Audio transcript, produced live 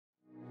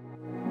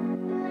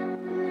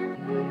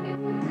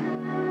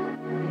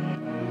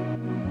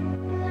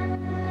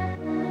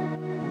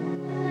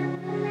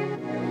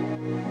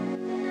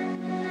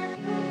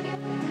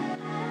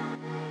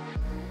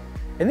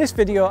In this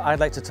video, I'd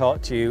like to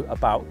talk to you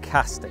about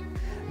casting.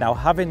 Now,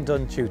 having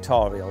done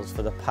tutorials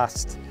for the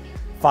past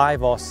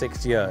 5 or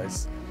 6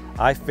 years,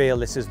 I feel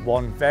this is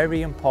one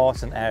very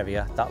important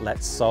area that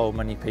lets so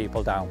many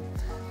people down.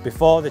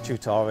 Before the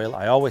tutorial,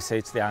 I always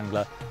say to the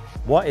angler,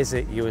 what is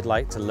it you would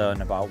like to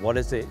learn about? What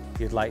is it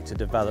you'd like to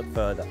develop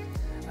further?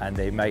 And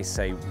they may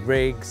say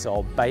rigs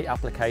or bait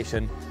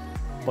application,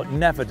 but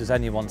never does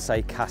anyone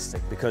say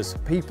casting, because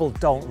people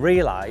don't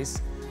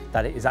realise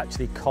that it is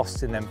actually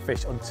costing them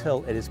fish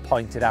until it is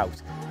pointed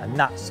out. And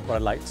that's what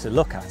I'd like to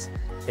look at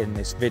in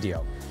this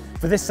video.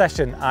 For this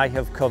session, I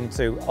have come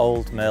to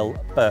Old Mill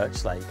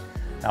Birch Lake.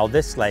 Now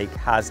this lake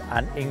has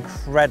an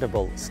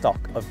incredible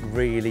stock of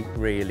really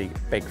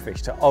big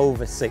fish, to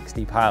over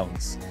 60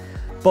 pounds.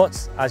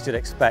 But as you'd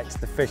expect,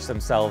 the fish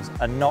themselves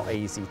are not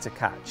easy to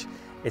catch.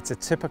 It's a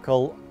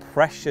typical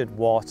pressured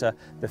water.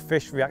 The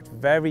fish react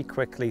very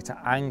quickly to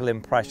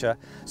angling pressure.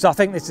 So I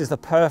think this is the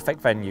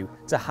perfect venue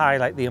to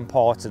highlight the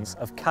importance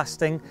of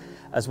casting,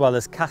 as well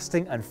as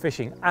casting and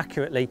fishing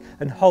accurately,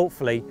 and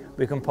hopefully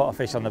we can put a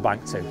fish on the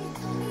bank too.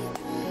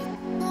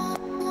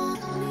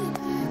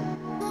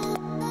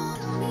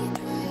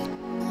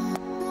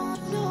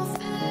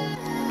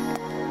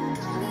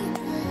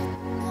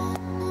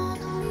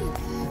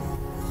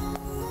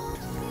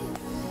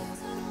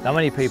 Now,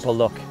 many people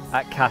look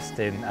at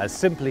casting as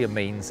simply a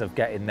means of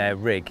getting their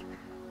rig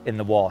in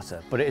the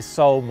water, but it is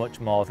so much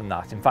more than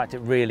that. In fact, it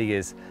really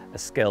is a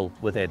skill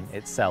within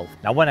itself.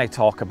 Now, when I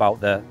talk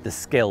about the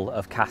skill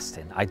of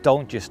casting, I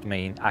don't just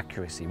mean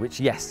accuracy, which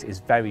yes,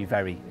 is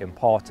very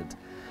important,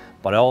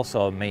 but I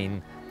also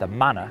mean the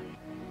manner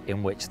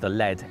in which the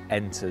lead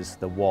enters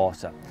the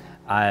water.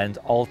 And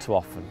all too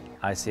often,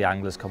 I see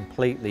anglers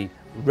completely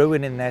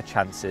ruining their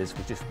chances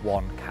with just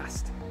one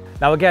cast.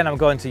 Now again, I'm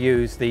going to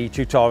use the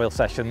tutorial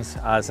sessions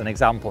as an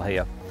example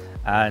here,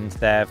 and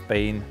there have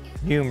been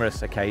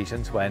numerous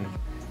occasions when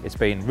it's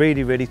been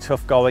really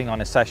tough going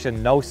on a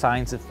session, no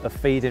signs of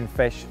feeding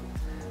fish.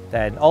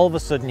 Then all of a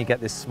sudden you get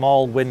this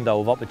small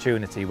window of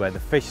opportunity where the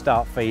fish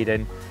start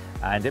feeding,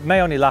 and it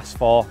may only last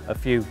for a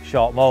few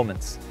short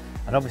moments.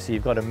 And obviously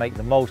you've got to make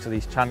the most of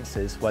these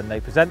chances when they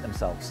present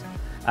themselves.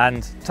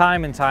 And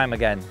time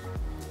again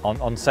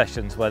on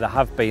sessions where there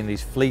have been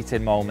these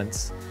fleeting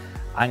moments,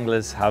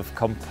 anglers have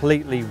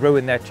completely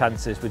ruined their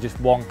chances with just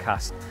one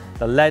cast.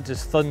 The lead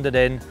has thundered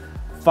in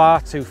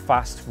far too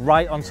fast,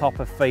 right on top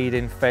of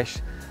feeding fish.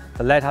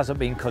 The lead hasn't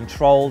been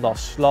controlled or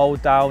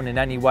slowed down in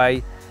any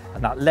way,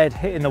 and that lead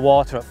hitting the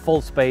water at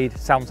full speed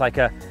sounds like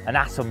an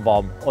atom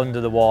bomb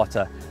under the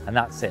water, and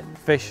that's it.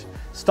 Fish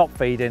stop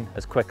feeding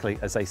as quickly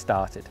as they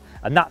started,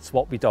 and that's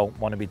what we don't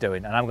want to be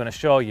doing, and I'm going to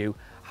show you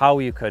how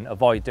you can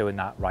avoid doing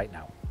that right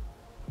now.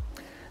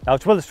 Now,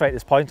 to illustrate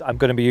this point, I'm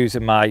going to be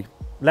using my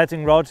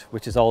leading rod,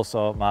 which is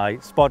also my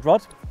spod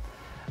rod.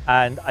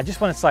 And I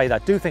just want to say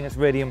that I do think it's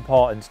really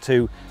important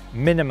to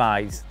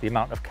minimize the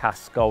amount of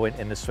casts going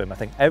in the swim. I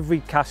think every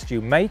cast you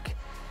make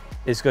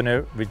is going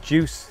to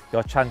reduce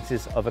your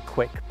chances of a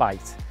quick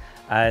bite.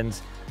 And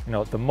you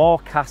know, the more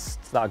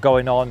casts that are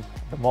going on,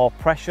 the more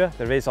pressure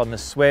there is on the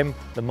swim,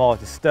 the more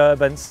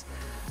disturbance,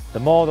 the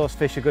more those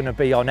fish are going to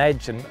be on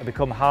edge and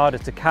become harder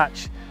to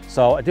catch.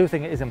 So I do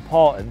think it is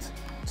important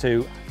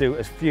to do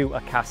as few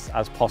casts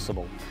as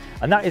possible.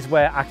 And that is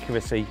where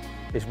accuracy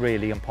is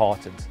really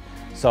important.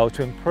 So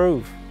to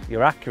improve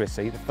your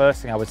accuracy, the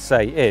first thing I would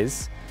say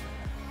is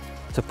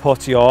to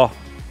put your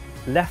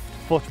left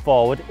foot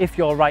forward. If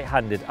you're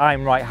right-handed,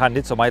 I'm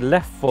right-handed, so my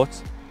left foot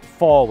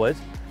forward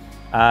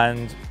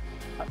and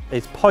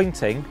is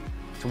pointing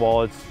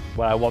towards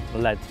where I want the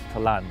lead to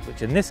land,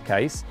 which in this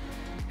case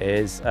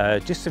is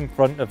just in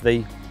front of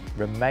the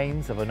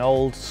remains of an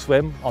old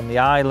swim on the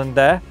island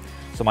there.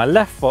 So my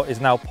left foot is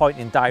now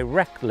pointing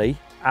directly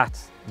at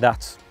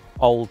that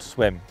old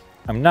swim.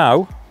 I'm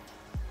now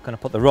going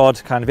to put the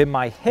rod kind of in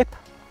my hip,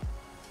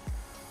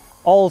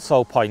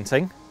 also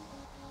pointing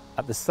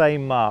at the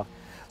same mark.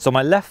 So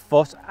my left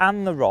foot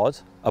and the rod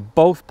are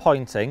both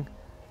pointing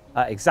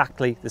at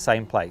exactly the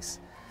same place.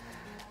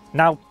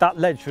 Now that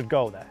lead should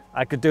go there.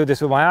 I could do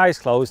this with my eyes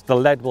closed, the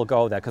lead will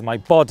go there because my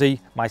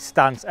body, my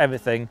stance,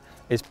 everything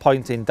is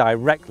pointing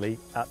directly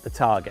at the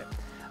target.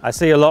 I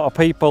see a lot of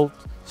people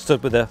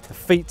stood with the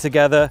feet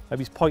together,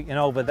 maybe he's pointing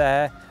over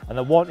there and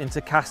they're wanting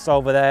to cast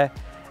over there.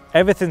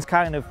 Everything's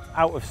kind of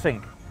out of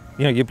sync.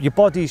 You know, your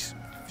body's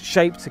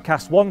shaped to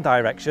cast one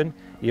direction,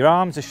 your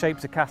arms are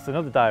shaped to cast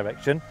another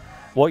direction.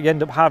 What you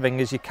end up having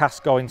is your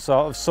cast going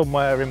sort of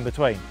somewhere in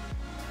between.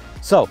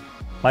 So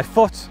my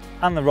foot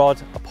and the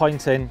rod are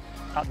pointing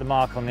at the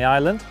mark on the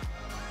island.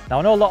 Now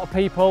I know a lot of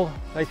people,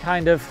 they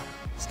kind of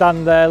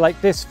stand there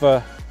like this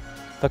for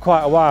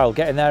quite a while,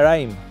 getting their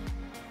aim.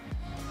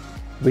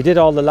 We did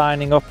all the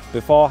lining up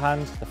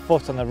beforehand, the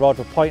foot and the rod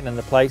were pointing in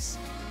the place.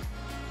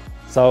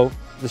 So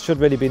there should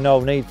really be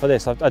no need for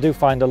this. I do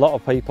find a lot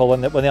of people,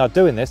 when they are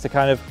doing this, they're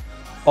kind of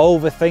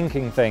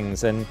overthinking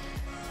things, and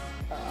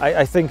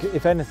I think,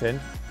 if anything,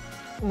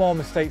 more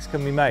mistakes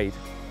can be made.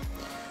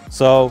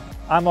 So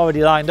I'm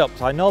already lined up,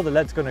 so I know the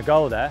lead's going to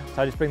go there,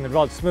 so I just bring the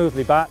rod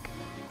smoothly back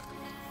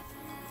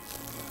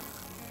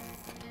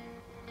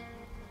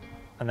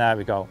and there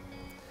we go.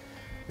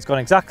 It's gone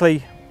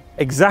exactly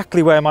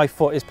where my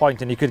foot is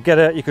pointing. You could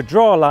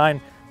draw a line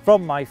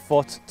from my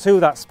foot to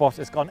that spot.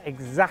 It's gone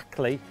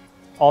exactly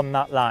on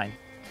that line.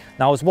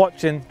 Now I was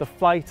watching the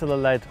flight of the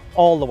lead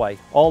all the way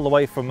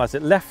from as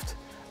it left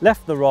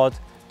the rod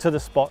to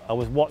the spot. I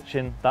was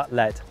watching that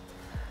lead,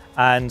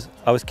 and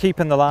I was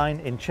keeping the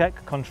line in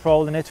check,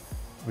 controlling it,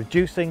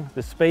 reducing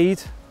the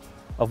speed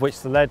of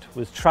which the lead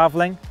was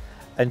traveling.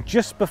 And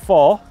just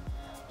before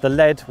the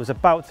lead was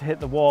about to hit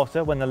the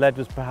water, when the lead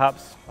was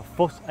perhaps a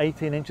foot,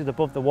 18 inches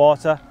above the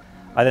water,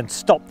 I then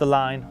stopped the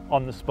line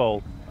on the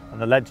spool, and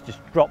the lead just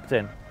dropped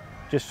in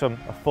just from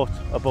a foot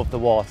above the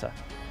water.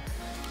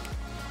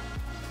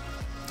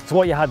 So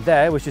what you had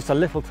there was just a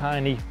little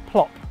tiny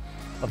plop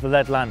of the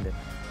lead landing.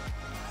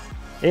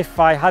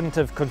 If I hadn't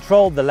have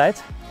controlled the lead,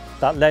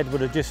 that lead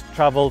would have just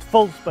travelled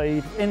full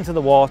speed into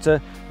the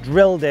water,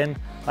 drilled in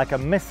like a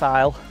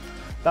missile.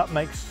 That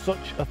makes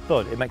such a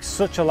thud. It makes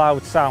such a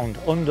loud sound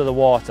under the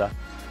water.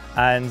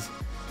 And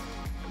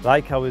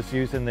like I was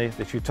using the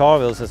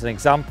tutorials as an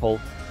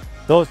example,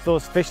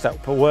 those fish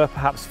that were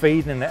perhaps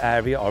feeding in the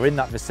area or in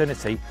that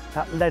vicinity,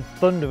 that lead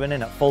thundering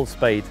in at full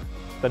speed,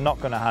 they're not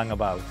going to hang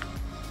about.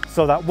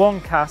 So that one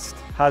cast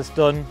has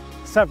done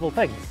several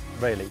things,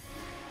 really.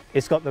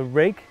 It's got the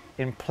rig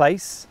in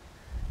place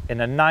in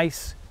a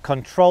nice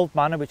controlled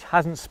manner which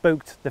hasn't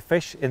spooked the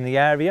fish in the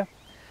area.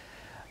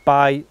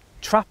 By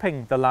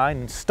trapping the line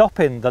and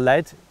stopping the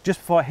lead just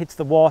before it hits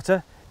the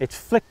water, it's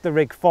flicked the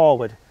rig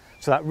forward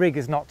so that rig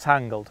is not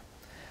tangled.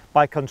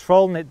 By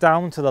controlling it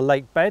down to the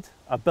lake bed,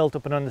 I've built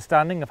up an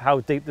understanding of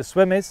how deep the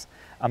swim is,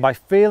 and by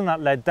feeling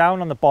that lead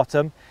down on the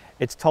bottom,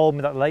 it's told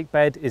me that the lake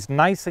bed is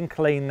nice and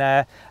clean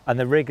there and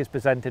the rig is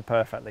presented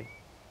perfectly.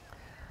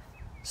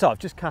 So I've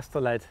just cast the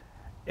lead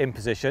in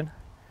position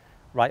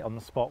right on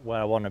the spot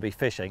where I want to be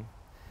fishing.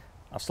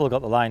 I've still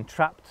got the line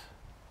trapped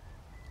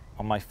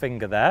on my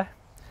finger there.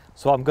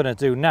 So what I'm going to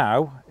do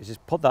now is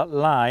just put that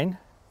line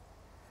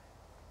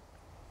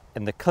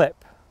in the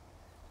clip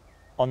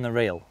on the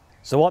reel.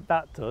 So what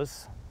that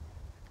does,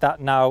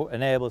 that now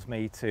enables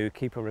me to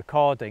keep a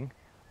recording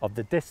of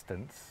the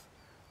distance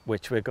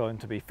which we're going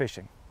to be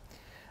fishing.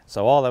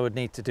 So all I would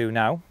need to do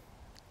now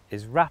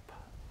is wrap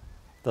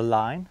the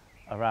line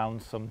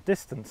around some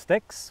distant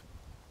sticks,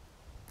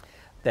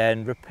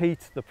 then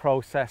repeat the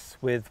process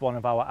with one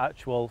of our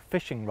actual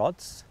fishing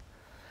rods.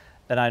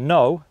 Then I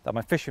know that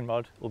my fishing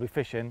rod will be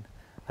fishing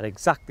at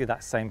exactly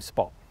that same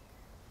spot.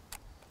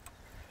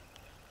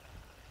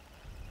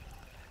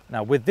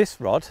 Now with this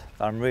rod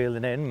that I'm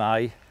reeling in,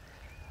 my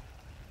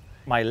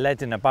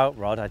lead in about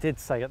rod, I did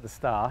say at the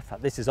start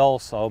that this is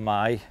also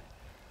my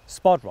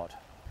spod rod.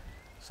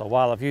 So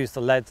while I've used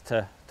the lead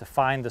to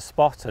find the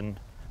spot and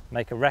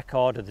make a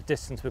record of the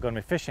distance we're going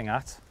to be fishing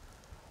at,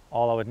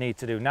 all I would need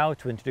to do now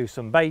to introduce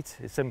some bait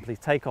is simply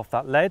take off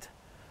that lead,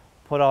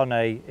 put on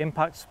a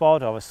impact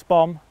spod or a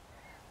spom,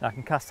 and I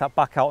can cast that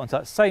back out onto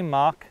that same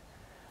mark,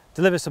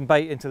 deliver some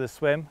bait into the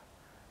swim,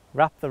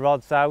 wrap the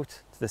rods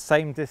out to the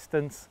same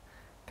distance,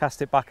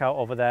 cast it back out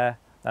over there,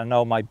 and I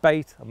know my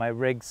bait and my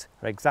rigs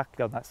are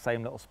exactly on that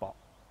same little spot.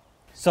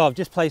 So I've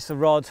just placed the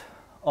rod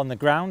on the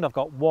ground. I've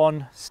got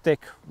one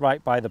stick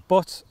right by the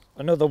butt,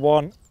 another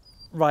one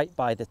right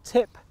by the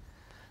tip.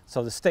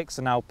 So the sticks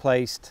are now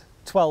placed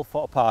 12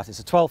 foot apart. It's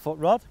a 12-foot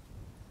rod.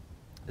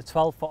 They're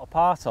 12 foot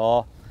apart,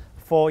 or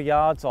 4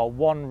 yards, or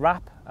one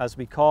wrap as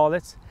we call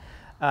it.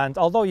 And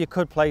although you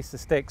could place the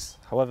sticks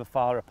however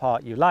far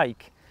apart you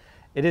like,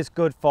 it is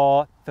good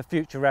for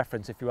future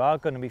reference if you are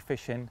going to be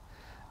fishing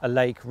a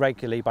lake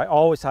regularly, by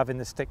always having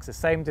the sticks the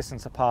same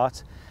distance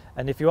apart.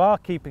 And if you are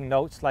keeping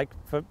notes, like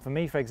for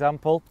me for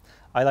example,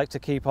 I like to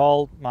keep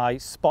all my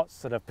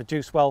spots that have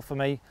produced well for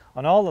me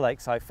on all the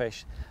lakes I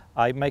fish.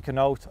 I make a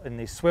note in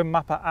the Swim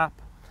Mapper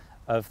app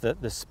of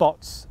the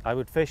spots I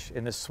would fish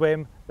in the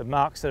swim, the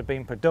marks that have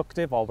been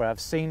productive or where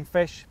I've seen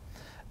fish.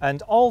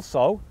 And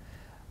also,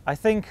 I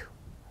think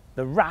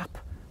the wrap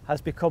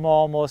has become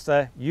almost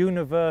a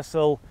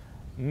universal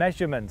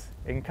measurement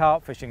in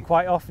carp fishing.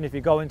 Quite often if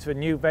you go into a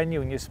new venue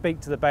and you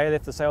speak to the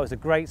bailiff, they'll say, oh, it's a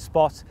great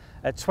spot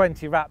at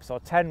 20 wraps or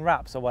 10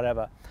 wraps or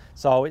whatever.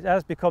 So it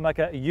has become like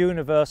a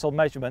universal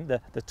measurement,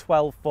 the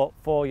 12 foot,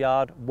 4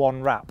 yard,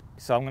 one wrap.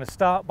 So I'm going to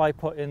start by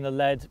putting the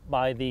lead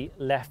by the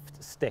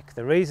left stick.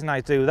 The reason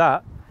I do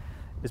that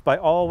is by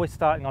always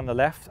starting on the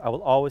left, I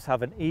will always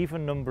have an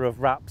even number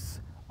of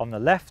wraps on the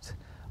left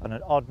and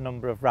an odd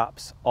number of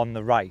wraps on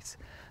the right.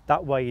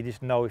 That way you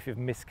just know if you've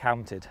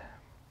miscounted.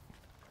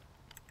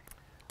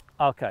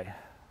 Okay,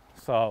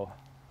 so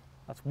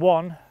that's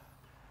 1,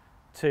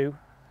 2,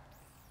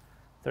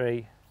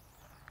 3,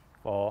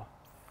 4,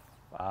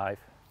 5,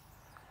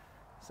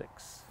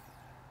 6,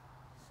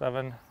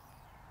 7,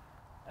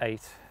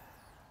 8,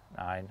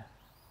 9,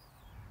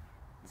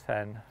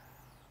 10,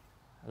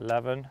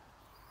 11,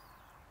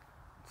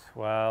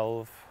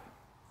 12,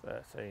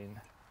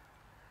 13.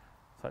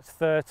 So it's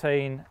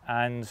 13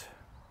 and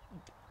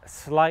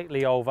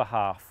slightly over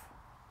half.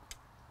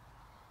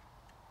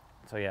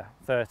 So yeah,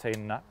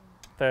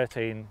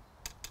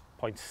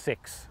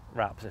 13.6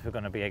 wraps if we're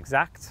going to be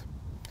exact.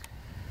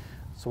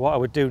 So what I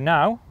would do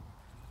now,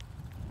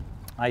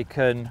 I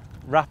can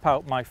wrap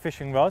out my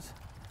fishing rod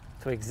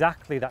to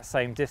exactly that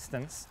same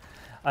distance.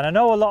 And I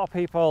know a lot of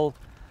people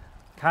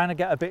kind of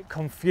get a bit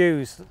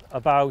confused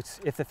about,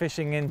 if they're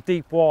fishing in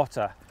deep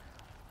water,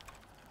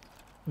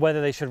 whether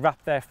they should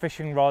wrap their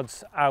fishing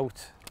rods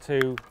out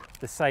to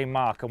the same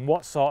mark, and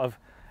what sort of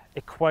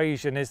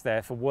equation is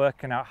there for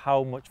working out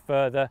how much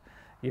further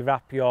you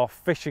wrap your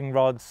fishing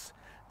rods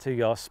to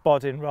your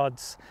spodding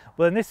rods.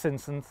 Well, in this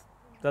instance,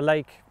 the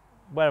lake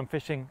where I'm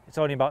fishing, it's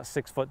only about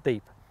 6 foot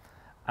deep,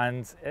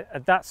 and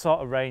at that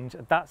sort of range,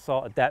 at that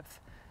sort of depth,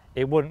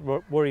 it wouldn't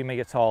worry me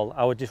at all.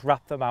 I would just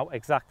wrap them out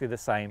exactly the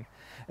same.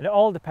 And it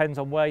all depends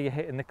on where you're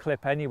hitting the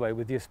clip anyway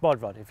with your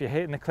spod rod. If you're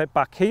hitting the clip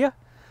back here,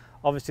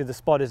 obviously the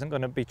spod isn't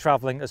going to be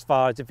traveling as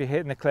far as if you're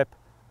hitting the clip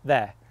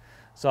there.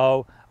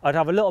 So I'd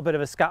have a little bit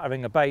of a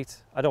scattering of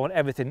bait. I don't want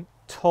everything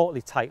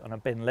totally tight on a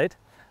bin lid.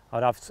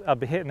 I'd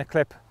be hitting the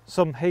clip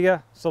some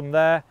here, some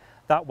there.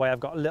 That way I've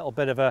got a little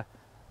bit of a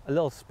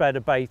little spread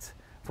of bait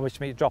for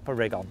which me to drop a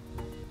rig on.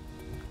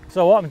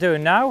 So what I'm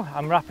doing now,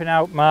 I'm wrapping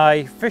out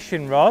my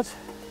fishing rod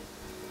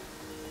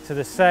to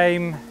the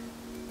same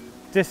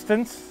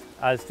distance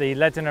as the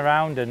leading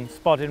around and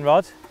spodding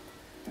rod,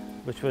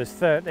 which was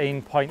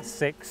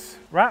 13.6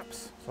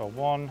 wraps. So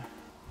 1,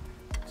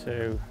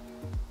 2,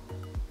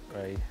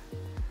 3,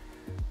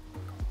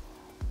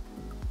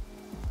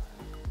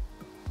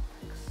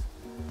 6,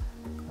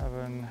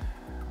 7,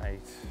 8,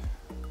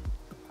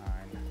 9,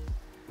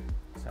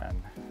 10,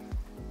 11,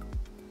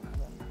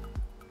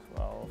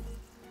 12,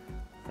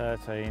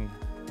 13,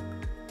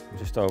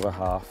 just over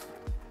half.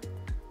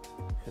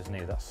 Just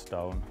need that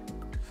stone.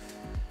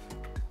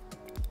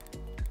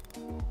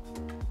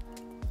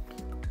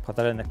 Put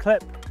that in the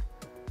clip.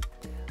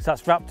 So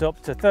that's wrapped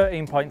up to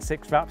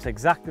 13.6 wraps,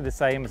 exactly the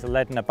same as the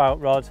lead and about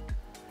rod.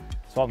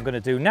 So what I'm going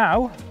to do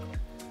now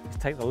is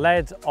take the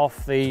lead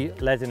off the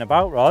lead and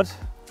about rod,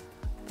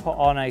 put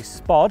on a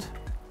spod,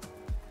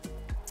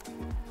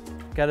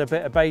 get a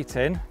bit of bait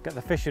in, get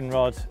the fishing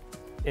rod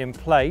in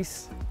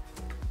place,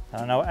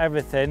 and I know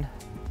everything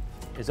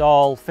is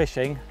all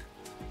fishing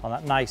on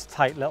that nice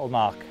tight little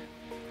mark.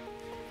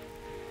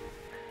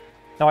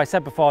 Now, I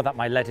said before that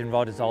my leading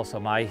rod is also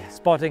my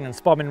spodding and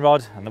spomming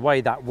rod, and the way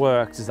that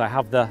works is I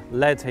have the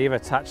lead here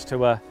attached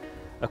to a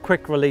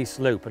quick release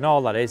loop, and all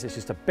that is, it's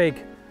just a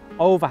big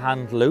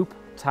overhand loop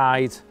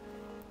tied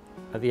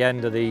at the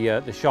end of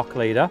the shock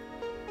leader,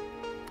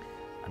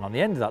 and on the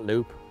end of that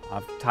loop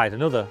I've tied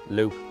another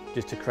loop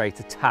just to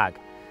create a tag,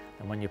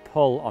 and when you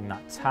pull on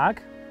that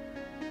tag,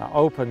 that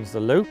opens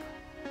the loop.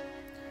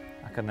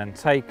 I can then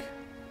take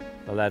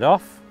the lead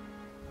off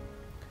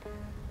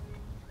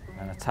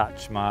and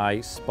attach my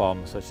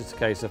spom. So it's just a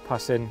case of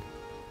passing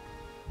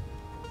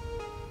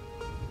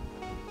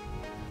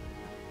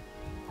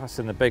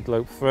the big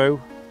loop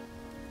through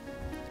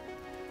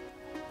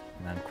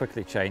and then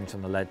quickly change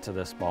from the lead to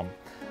the spom.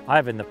 I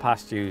have in the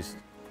past used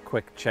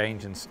quick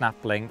change and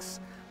snap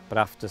links, but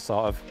after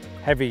sort of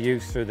heavy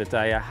use through the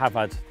day I have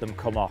had them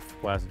come off,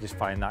 whereas I just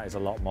find that is a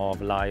lot more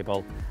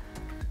reliable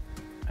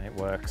and it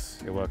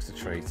works a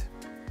treat.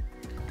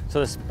 So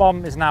the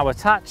spom is now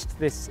attached.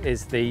 This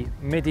is the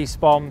midi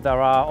spom.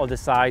 There are other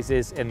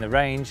sizes in the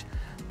range,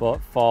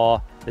 but for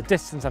the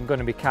distance I'm going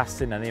to be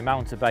casting and the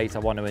amount of bait I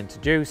want to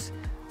introduce,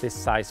 this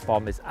size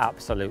spom is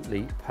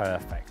absolutely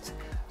perfect.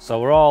 So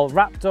we're all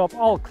wrapped up,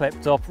 all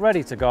clipped up,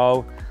 ready to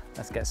go.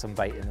 Let's get some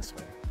bait in the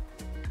swim.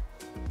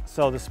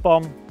 So the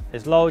spom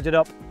is loaded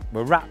up,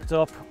 we're wrapped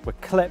up, we're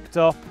clipped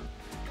up,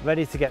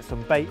 ready to get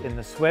some bait in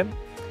the swim.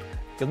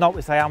 You'll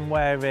notice I am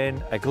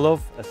wearing a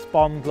glove, a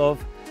spom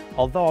glove.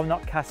 Although I'm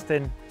not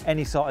casting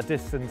any sort of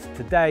distance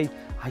today,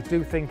 I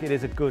do think it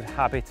is a good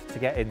habit to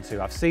get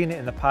into. I've seen it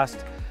in the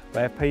past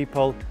where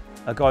people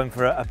are going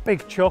for a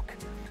big chuck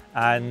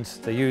and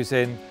they're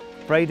using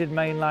braided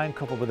mainline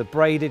coupled with a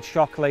braided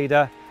shock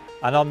leader,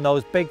 and on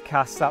those big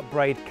casts that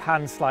braid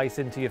can slice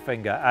into your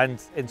finger,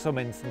 and in some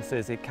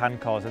instances it can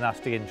cause a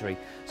nasty injury.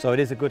 So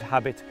it is a good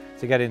habit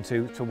to get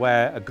into, to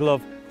wear a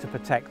glove to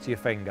protect your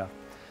finger.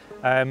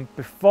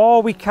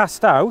 Before we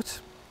cast out,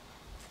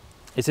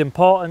 it's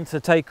important to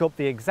take up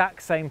the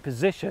exact same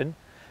position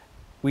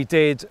we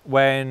did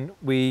when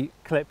we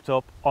clipped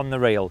up on the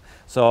reel.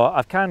 So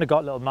I've kind of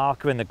got a little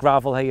marker in the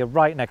gravel here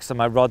right next to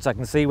my rods. I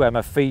can see where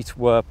my feet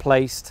were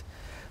placed.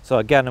 So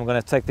again, I'm going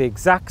to take the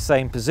exact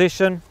same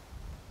position.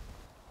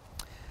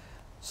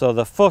 So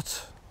the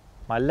foot,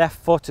 my left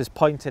foot is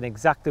pointing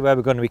exactly where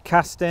we're going to be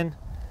casting.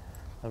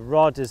 The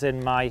rod is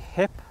in my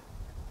hip,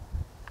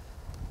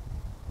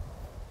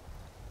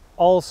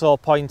 also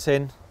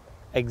pointing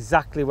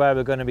exactly where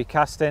we're going to be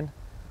casting,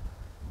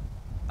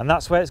 and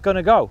that's where it's going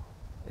to go.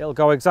 It'll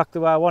go exactly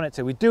where I want it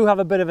to. We do have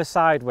a bit of a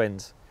side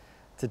wind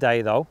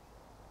today though,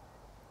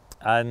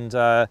 and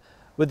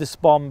with the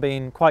spom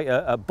being quite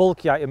a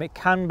bulky item, it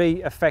can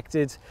be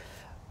affected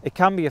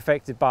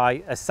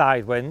by a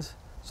side wind.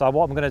 So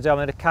what I'm going to do, I'm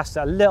going to cast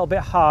it a little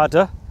bit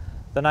harder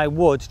than I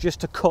would,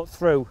 just to cut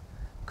through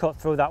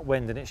that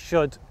wind, and it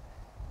should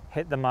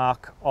hit the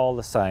mark all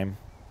the same.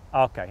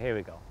 Okay, here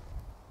we go.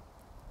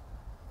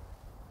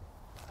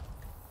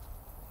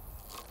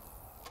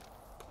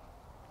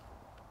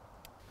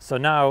 So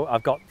now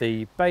I've got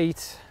the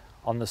bait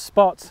on the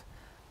spot.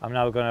 I'm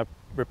now going to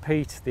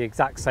repeat the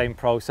exact same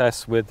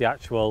process with the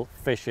actual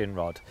fishing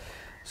rod.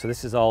 So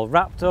this is all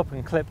wrapped up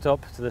and clipped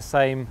up to the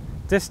same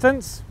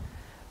distance.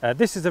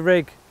 This is the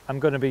rig I'm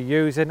going to be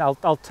using.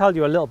 I'll tell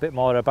you a little bit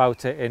more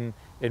about it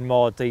in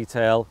more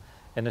detail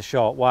in a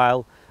short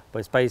while, but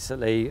it's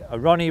basically a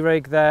Ronnie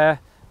rig there,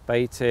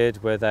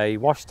 baited with a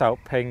washed out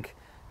pink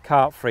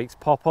Carp Freaks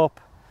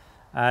pop-up,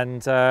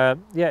 and yeah,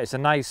 it's a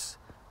nice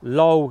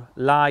low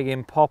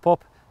lying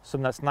pop-up,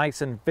 something that's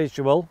nice and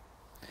visual,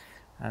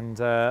 and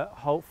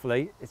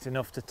hopefully it's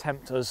enough to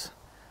tempt us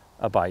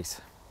a bite.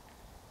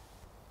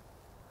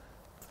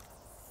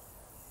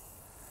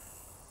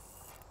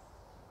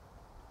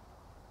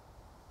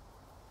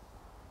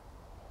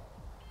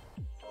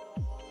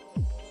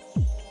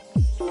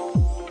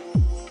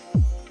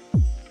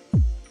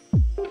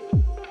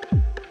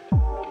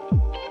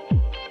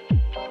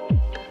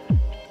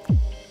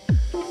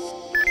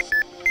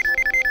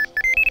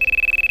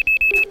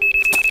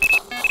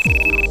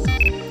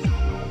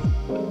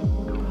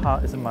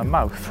 Heart is in my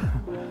mouth.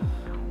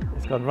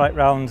 It's gone right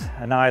round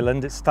an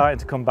island. It's starting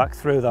to come back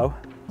through though.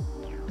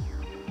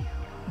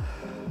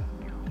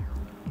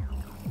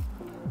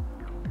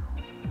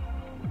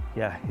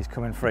 Yeah, he's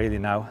coming freely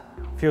now.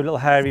 A few little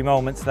hairy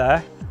moments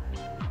there.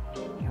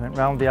 He went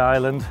round the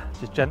island,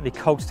 just gently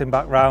coaxed him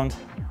back round.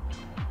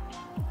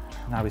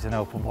 Now he's in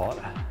open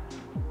water.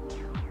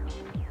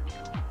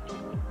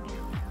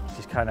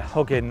 Just kind of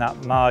hugging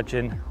that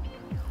margin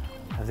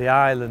of the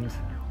island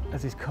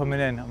as he's coming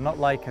in. I'm not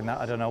liking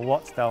that. I don't know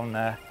what's down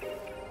there.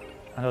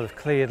 I know they've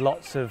cleared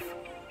lots of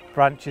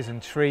branches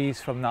and trees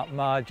from that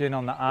margin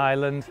on the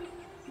island.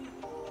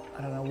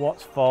 I don't know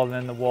what's fallen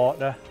in the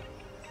water.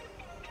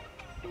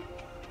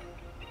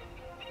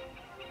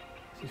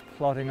 He's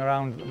plodding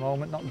around at the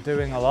moment, not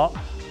doing a lot.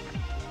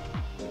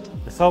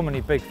 There's so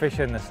many big fish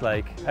in this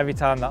lake. Every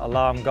time that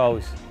alarm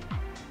goes,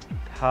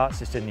 your heart's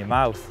just in your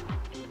mouth.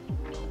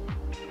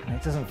 And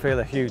it doesn't feel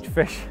a huge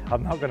fish,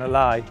 I'm not going to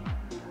lie.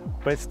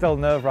 But it's still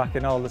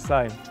nerve-wracking all the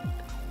same.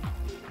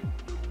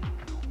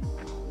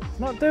 It's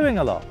not doing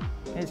a lot,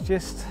 it's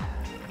just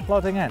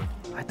plodding in.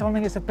 I don't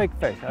think it's a big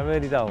fish, I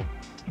really don't.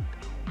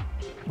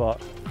 But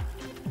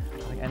I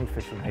think any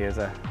fish from here is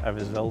a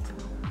result.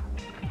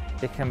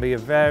 It can be a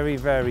very,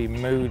 very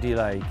moody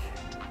lake.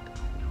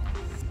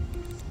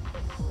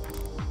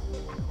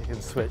 You can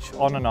switch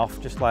on and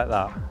off just like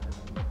that.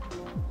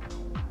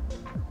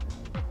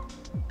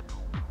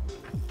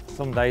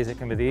 Some days it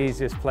can be the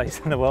easiest place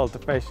in the world to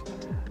fish,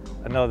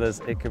 and others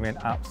it can be an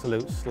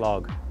absolute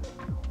slog.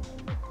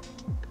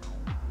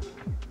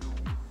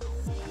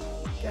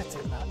 Get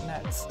in that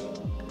net.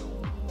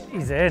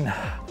 He's in.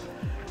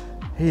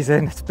 He's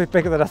in. It's a bit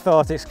bigger than I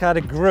thought. It's kind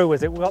of grew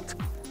as it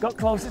got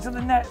closer to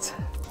the net.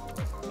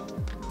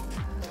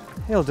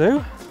 He'll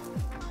do.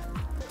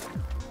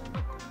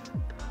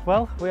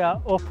 Well, we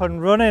are up and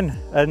running,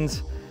 and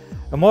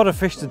what a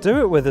fish to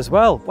do it with as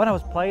well. When I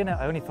was playing it,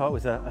 I only thought it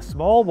was a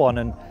small one,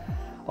 and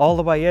all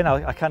the way in,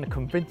 I kind of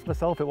convinced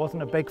myself it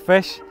wasn't a big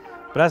fish,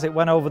 but as it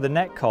went over the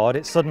net cord,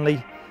 it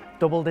suddenly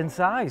doubled in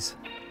size.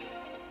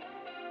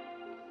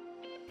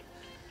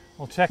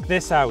 Well, check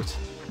this out.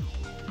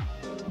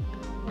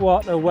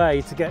 What a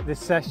way to get this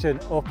session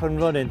up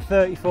and running.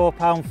 34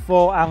 pounds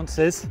 4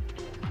 ounces,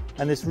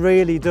 and this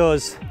really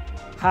does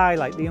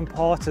highlight the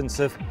importance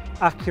of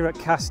accurate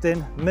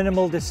casting,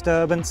 minimal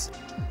disturbance,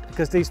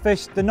 because these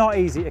fish, they're not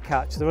easy to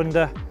catch. They're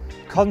under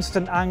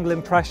constant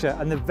angling pressure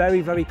and they're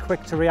very, very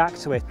quick to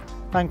react to it.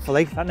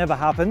 Thankfully, that never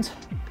happened.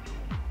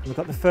 We've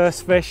got the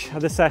first fish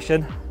of the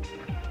session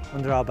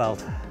under our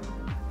belt.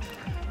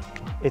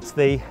 It's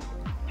the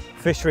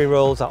fishery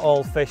rules that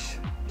all fish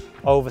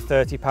over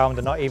 30 pounds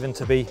are not even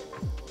to be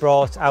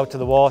brought out of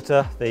the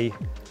water. The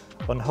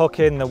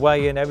unhooking, the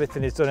weighing,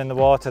 everything is done in the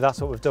water. That's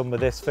what we've done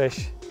with this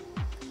fish.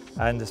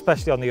 And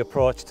especially on the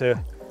approach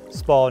to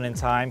spawning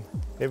time,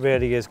 it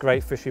really is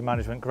great fishery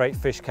management, great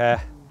fish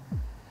care.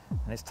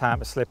 And it's time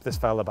to slip this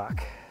fella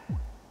back.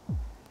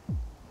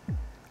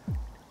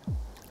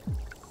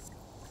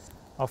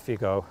 Off you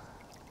go.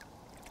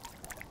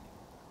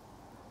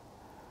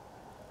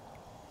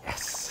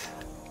 Yes,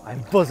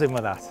 I'm buzzing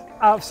with that.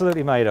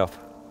 Absolutely made up.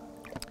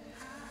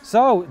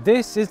 So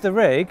this is the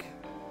rig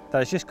that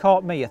has just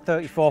caught me, a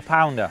 34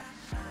 pounder.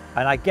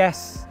 And I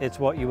guess it's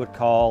what you would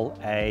call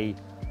a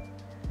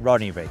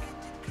Ronnie rig.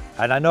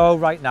 And I know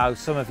right now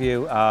some of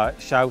you are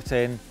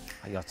shouting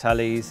at your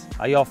tellies,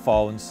 at your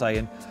phones,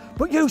 saying,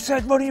 "But you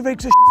said Ronnie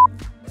rigs are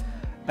shit."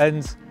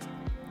 And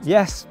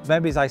yes,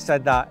 maybe as I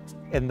said that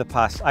in the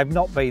past, I've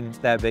not been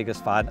their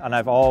biggest fan, and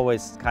I've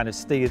always kind of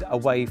steered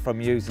away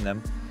from using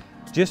them,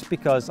 just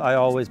because I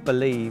always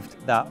believed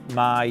that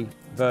my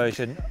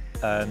version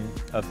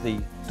of the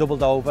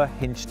doubled over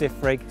hinge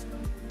stiff rig,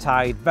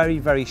 tied very,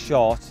 very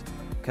short,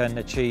 can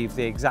achieve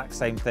the exact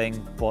same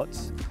thing, but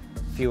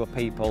fewer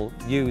people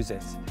use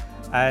it.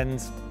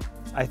 And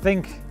I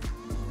think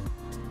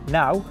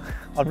now,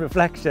 on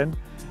reflection,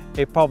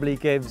 it probably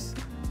gives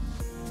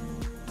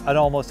an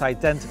almost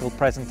identical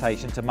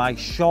presentation to my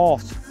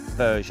short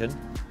version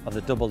of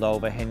the doubled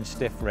over hinge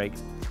stiff rig,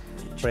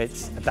 but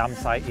it's a damn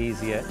sight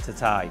easier to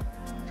tie.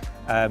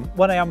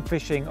 When I am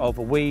fishing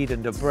over weed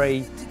and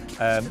debris,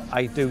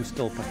 I do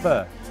still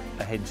prefer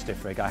a hinge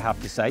stiff rig, I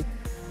have to say.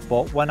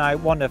 But when I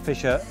want to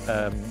fish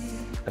a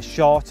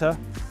shorter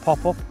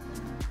pop-up,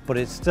 but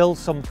it's still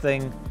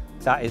something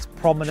that is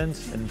prominent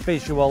and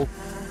visual,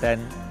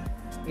 then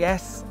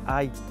yes,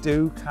 I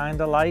do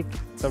kind of like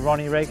the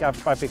Ronnie rig.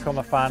 I've become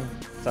a fan.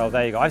 So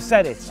there you go. I've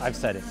said it.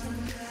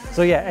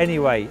 So yeah,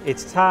 anyway,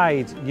 it's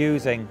tied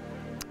using,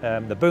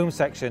 the boom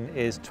section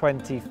is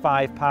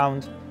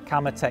 25-pound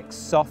Camatech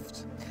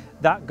soft.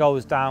 That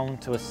goes down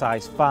to a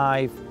size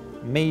 5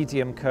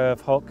 medium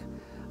curve hook.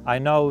 I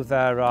know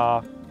there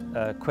are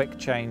quick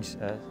change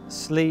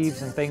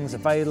sleeves and things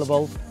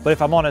available, but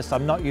if I'm honest,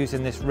 I'm not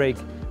using this rig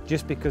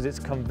just because it's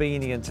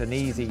convenient and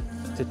easy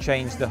to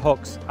change the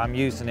hooks. I'm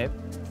using it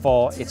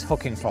for its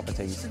hooking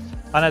properties.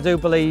 And I do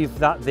believe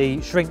that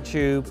the shrink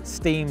tube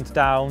steamed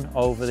down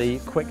over the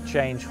quick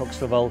change hook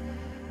swivel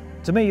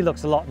to me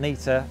looks a lot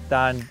neater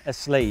than a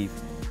sleeve.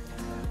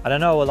 And I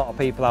know a lot of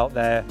people out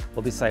there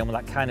will be saying, well,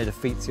 that kind of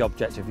defeats the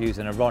object of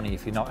using a Ronnie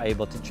if you're not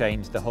able to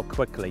change the hook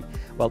quickly.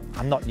 Well,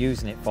 I'm not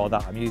using it for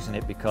that. I'm using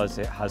it because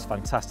it has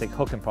fantastic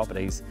hooking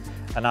properties.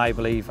 And I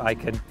believe I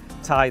can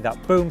tie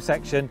that boom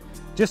section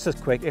just as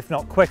quick, if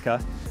not quicker,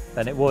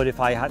 than it would if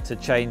I had to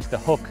change the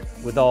hook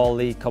with all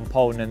the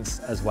components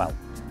as well.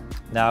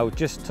 Now,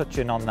 just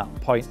touching on that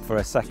point for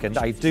a second,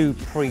 I do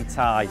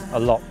pre-tie a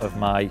lot of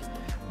my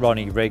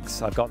Ronnie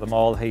rigs. I've got them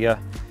all here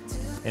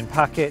in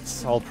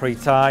packets, all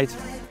pre-tied.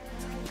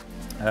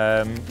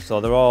 So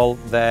they're all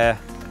there,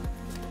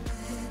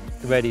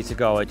 ready to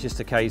go. It's just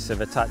a case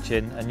of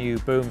attaching a new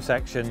boom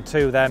section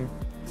to them,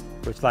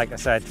 which, like I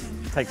said,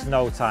 takes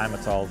no time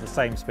at all, the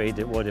same speed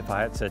it would if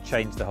I had to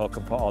change the hook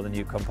and put all the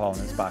new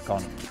components back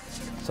on.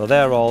 So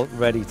they're all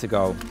ready to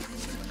go.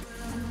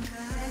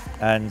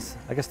 And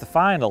I guess the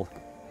final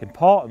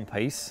important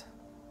piece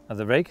of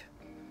the rig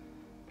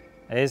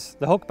is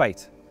the hook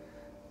bait.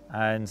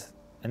 And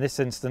in this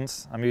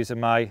instance, I'm using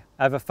my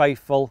ever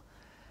faithful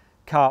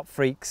Carp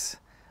Freaks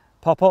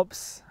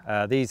pop-ups.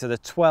 These are the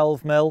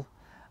 12mm,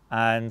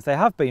 and they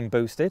have been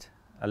boosted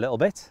a little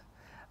bit,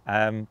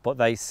 but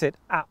they sit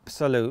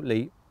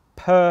absolutely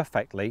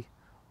perfectly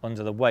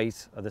under the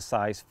weight of the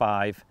size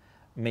 5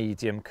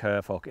 medium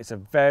curve hook. It's a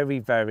very,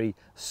 very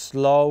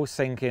slow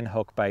sinking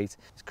hook bait.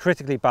 It's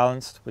critically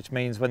balanced, which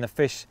means when the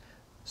fish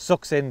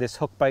sucks in this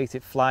hook bait,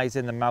 it flies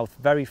in the mouth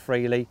very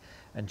freely,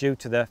 and due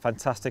to the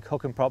fantastic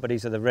hooking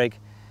properties of the rig,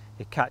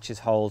 it catches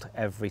hold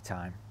every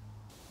time.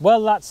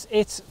 Well, that's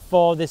it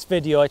for this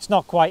video. It's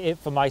not quite it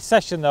for my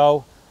session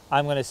though.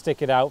 I'm going to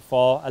stick it out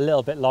for a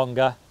little bit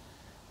longer,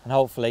 and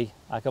hopefully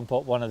I can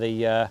put one of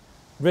the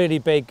really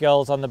big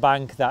girls on the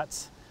bank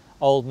that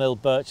Old Mill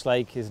Birch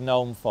Lake is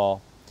known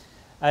for.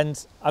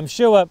 And I'm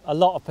sure a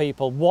lot of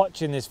people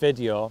watching this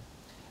video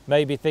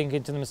may be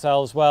thinking to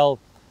themselves, well,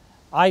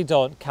 I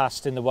don't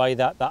cast in the way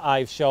that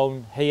I've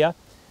shown here,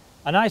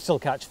 and I still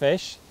catch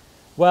fish.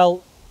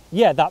 Well,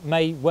 yeah, that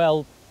may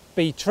well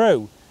be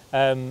true.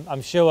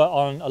 I'm sure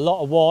on a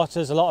lot of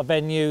waters, a lot of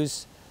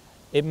venues,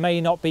 it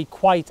may not be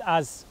quite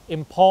as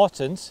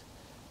important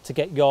to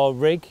get your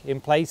rig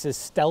in place as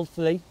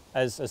stealthily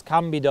as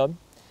can be done.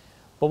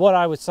 But what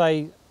I would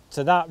say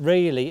to that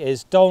really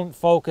is, don't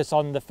focus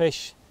on the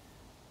fish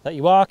that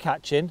you are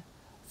catching,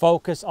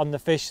 focus on the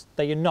fish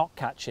that you're not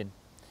catching.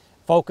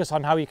 Focus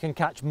on how you can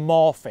catch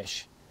more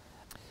fish.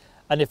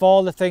 And if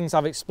all the things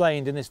I've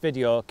explained in this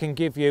video can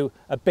give you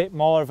a bit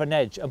more of an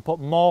edge and put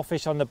more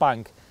fish on the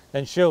bank,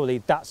 then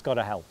surely that's got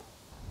to help.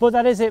 But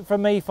that is it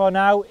from me for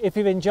now. If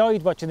you've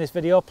enjoyed watching this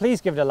video,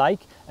 please give it a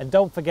like, and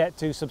don't forget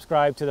to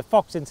subscribe to the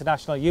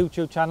Foxinternational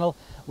YouTube channel,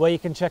 where you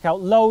can check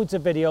out loads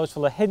of videos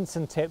full of hints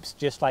and tips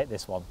just like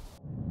this one.